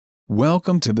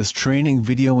Welcome to this training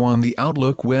video on the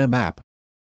Outlook web app.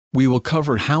 We will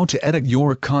cover how to edit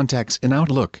your contacts in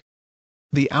Outlook.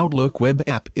 The Outlook web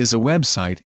app is a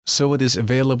website, so it is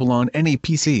available on any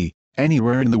PC,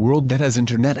 anywhere in the world that has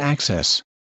internet access.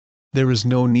 There is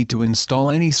no need to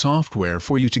install any software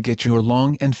for you to get your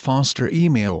Long and Foster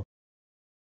email.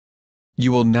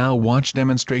 You will now watch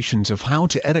demonstrations of how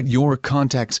to edit your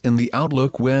contacts in the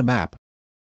Outlook web app.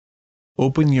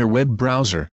 Open your web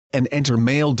browser and enter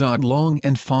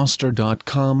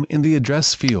mail.longandfoster.com in the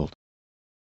address field.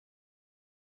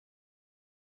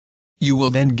 You will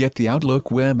then get the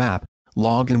Outlook web app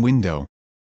login window.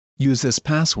 Use this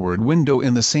password window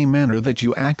in the same manner that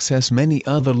you access many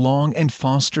other Long and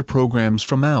Foster programs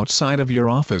from outside of your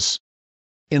office.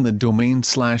 In the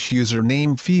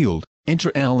domain/username field,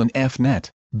 enter LNFnet,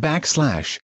 /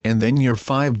 and then your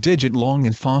 5-digit Long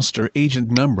and Foster agent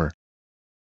number.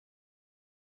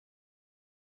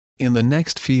 In the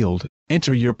next field,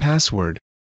 enter your password.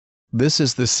 This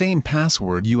is the same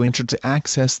password you entered to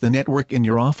access the network in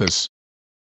your office.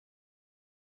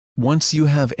 Once you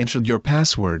have entered your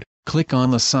password, click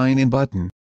on the Sign In button.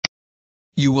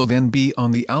 You will then be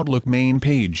on the Outlook main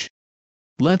page.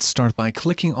 Let's start by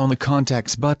clicking on the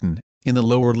Contacts button, in the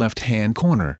lower left-hand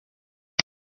corner.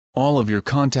 All of your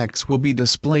contacts will be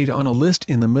displayed on a list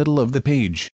in the middle of the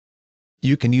page.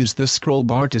 You can use the scroll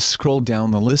bar to scroll down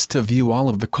the list to view all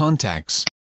of the contacts.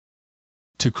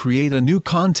 To create a new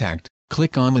contact,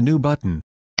 click on the New button.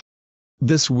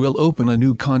 This will open a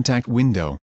new contact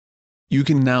window. You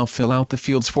can now fill out the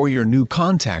fields for your new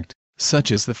contact,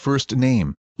 such as the first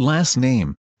name, last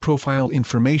name, profile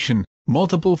information,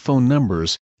 multiple phone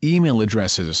numbers, email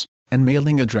addresses, and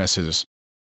mailing addresses.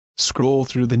 Scroll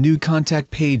through the new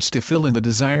contact page to fill in the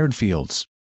desired fields.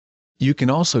 You can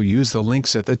also use the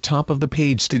links at the top of the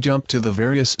page to jump to the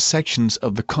various sections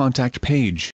of the contact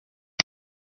page.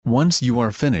 Once you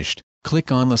are finished,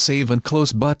 click on the Save and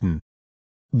Close button.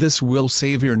 This will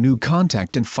save your new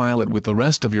contact and file it with the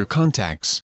rest of your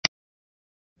contacts.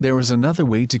 There is another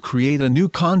way to create a new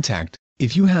contact,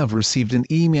 if you have received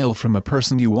an email from a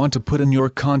person you want to put in your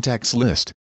contacts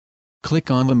list. Click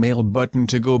on the Mail button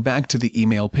to go back to the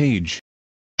email page.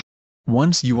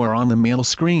 Once you are on the mail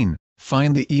screen,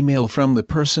 find the email from the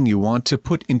person you want to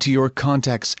put into your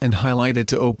contacts and highlight it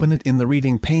to open it in the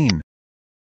reading pane.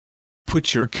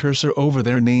 Put your cursor over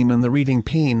their name in the reading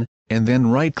pane, and then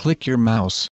right-click your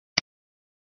mouse.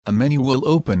 A menu will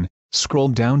open, scroll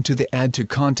down to the Add to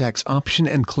Contacts option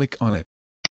and click on it.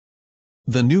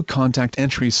 The new contact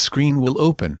entries screen will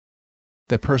open.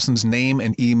 The person's name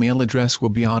and email address will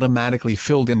be automatically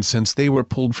filled in since they were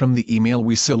pulled from the email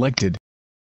we selected.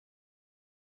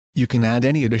 You can add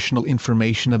any additional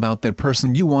information about that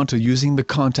person you want to using the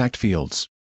contact fields.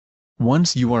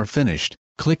 Once you are finished,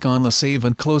 click on the Save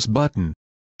and Close button.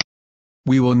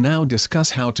 We will now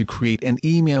discuss how to create an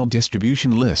email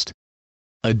distribution list.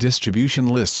 A distribution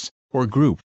list, or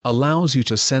group, allows you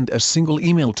to send a single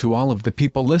email to all of the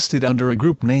people listed under a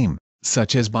group name,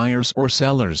 such as buyers or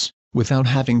sellers, without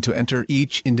having to enter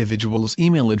each individual's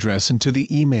email address into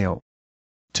the email.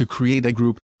 To create a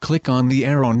group, click on the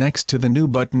arrow next to the New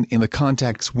button in the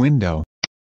Contacts window.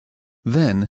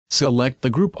 Then, select the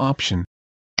Group option.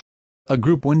 A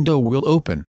group window will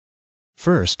open.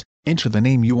 First, enter the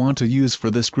name you want to use for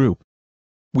this group.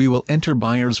 We will enter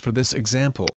buyers for this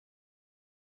example.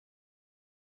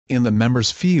 In the Members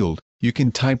field, you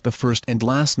can type the first and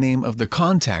last name of the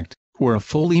contact, or a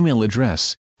full email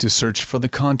address, to search for the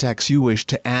contacts you wish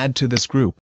to add to this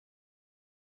group.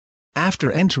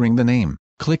 After entering the name,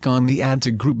 click on the Add to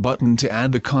Group button to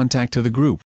add the contact to the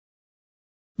group.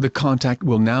 The contact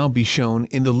will now be shown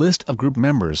in the list of group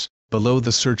members, below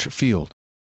the search field.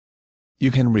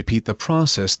 You can repeat the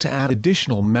process to add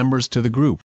additional members to the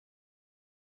group.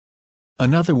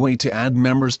 Another way to add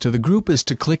members to the group is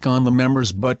to click on the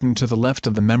Members button to the left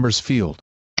of the Members field.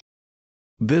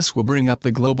 This will bring up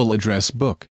the global address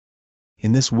book.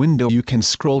 In this window you can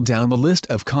scroll down the list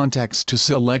of contacts to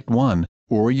select one,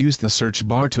 or use the search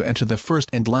bar to enter the first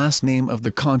and last name of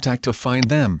the contact to find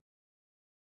them.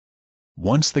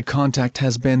 Once the contact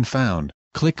has been found,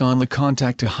 click on the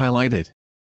contact to highlight it.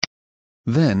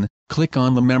 Then, click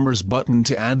on the Members button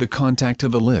to add the contact to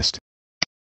the list.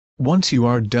 Once you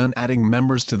are done adding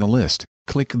members to the list,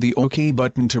 click the OK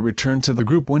button to return to the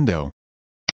group window.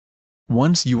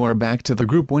 Once you are back to the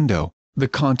group window, the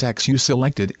contacts you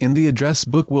selected in the address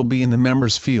book will be in the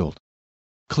Members field.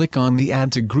 Click on the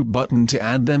Add to Group button to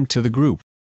add them to the group.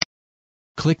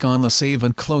 Click on the Save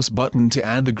and Close button to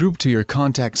add the group to your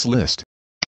contacts list.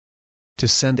 To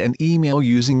send an email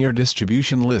using your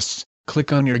distribution lists,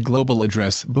 click on your global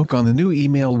address book on the new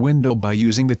email window by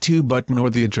using the To button or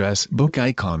the address book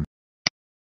icon.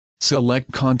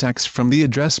 Select contacts from the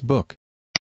address book.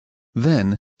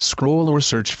 Then, scroll or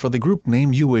search for the group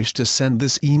name you wish to send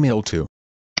this email to.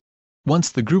 Once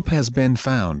the group has been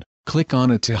found, click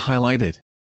on it to highlight it.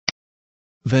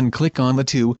 Then click on the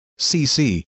To,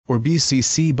 CC, or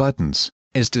BCC buttons,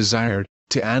 as desired,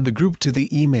 to add the group to the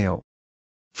email.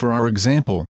 For our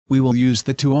example, we will use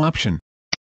the To option.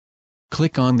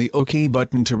 Click on the OK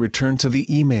button to return to the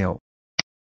email.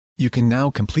 You can now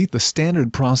complete the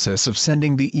standard process of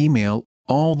sending the email.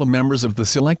 All the members of the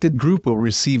selected group will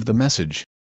receive the message.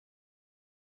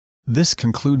 This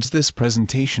concludes this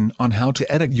presentation on how to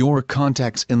edit your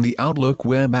contacts in the Outlook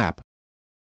web app.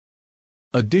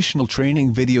 Additional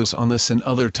training videos on this and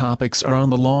other topics are on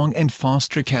the Long and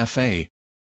Foster Cafe.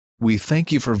 We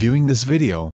thank you for viewing this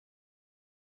video.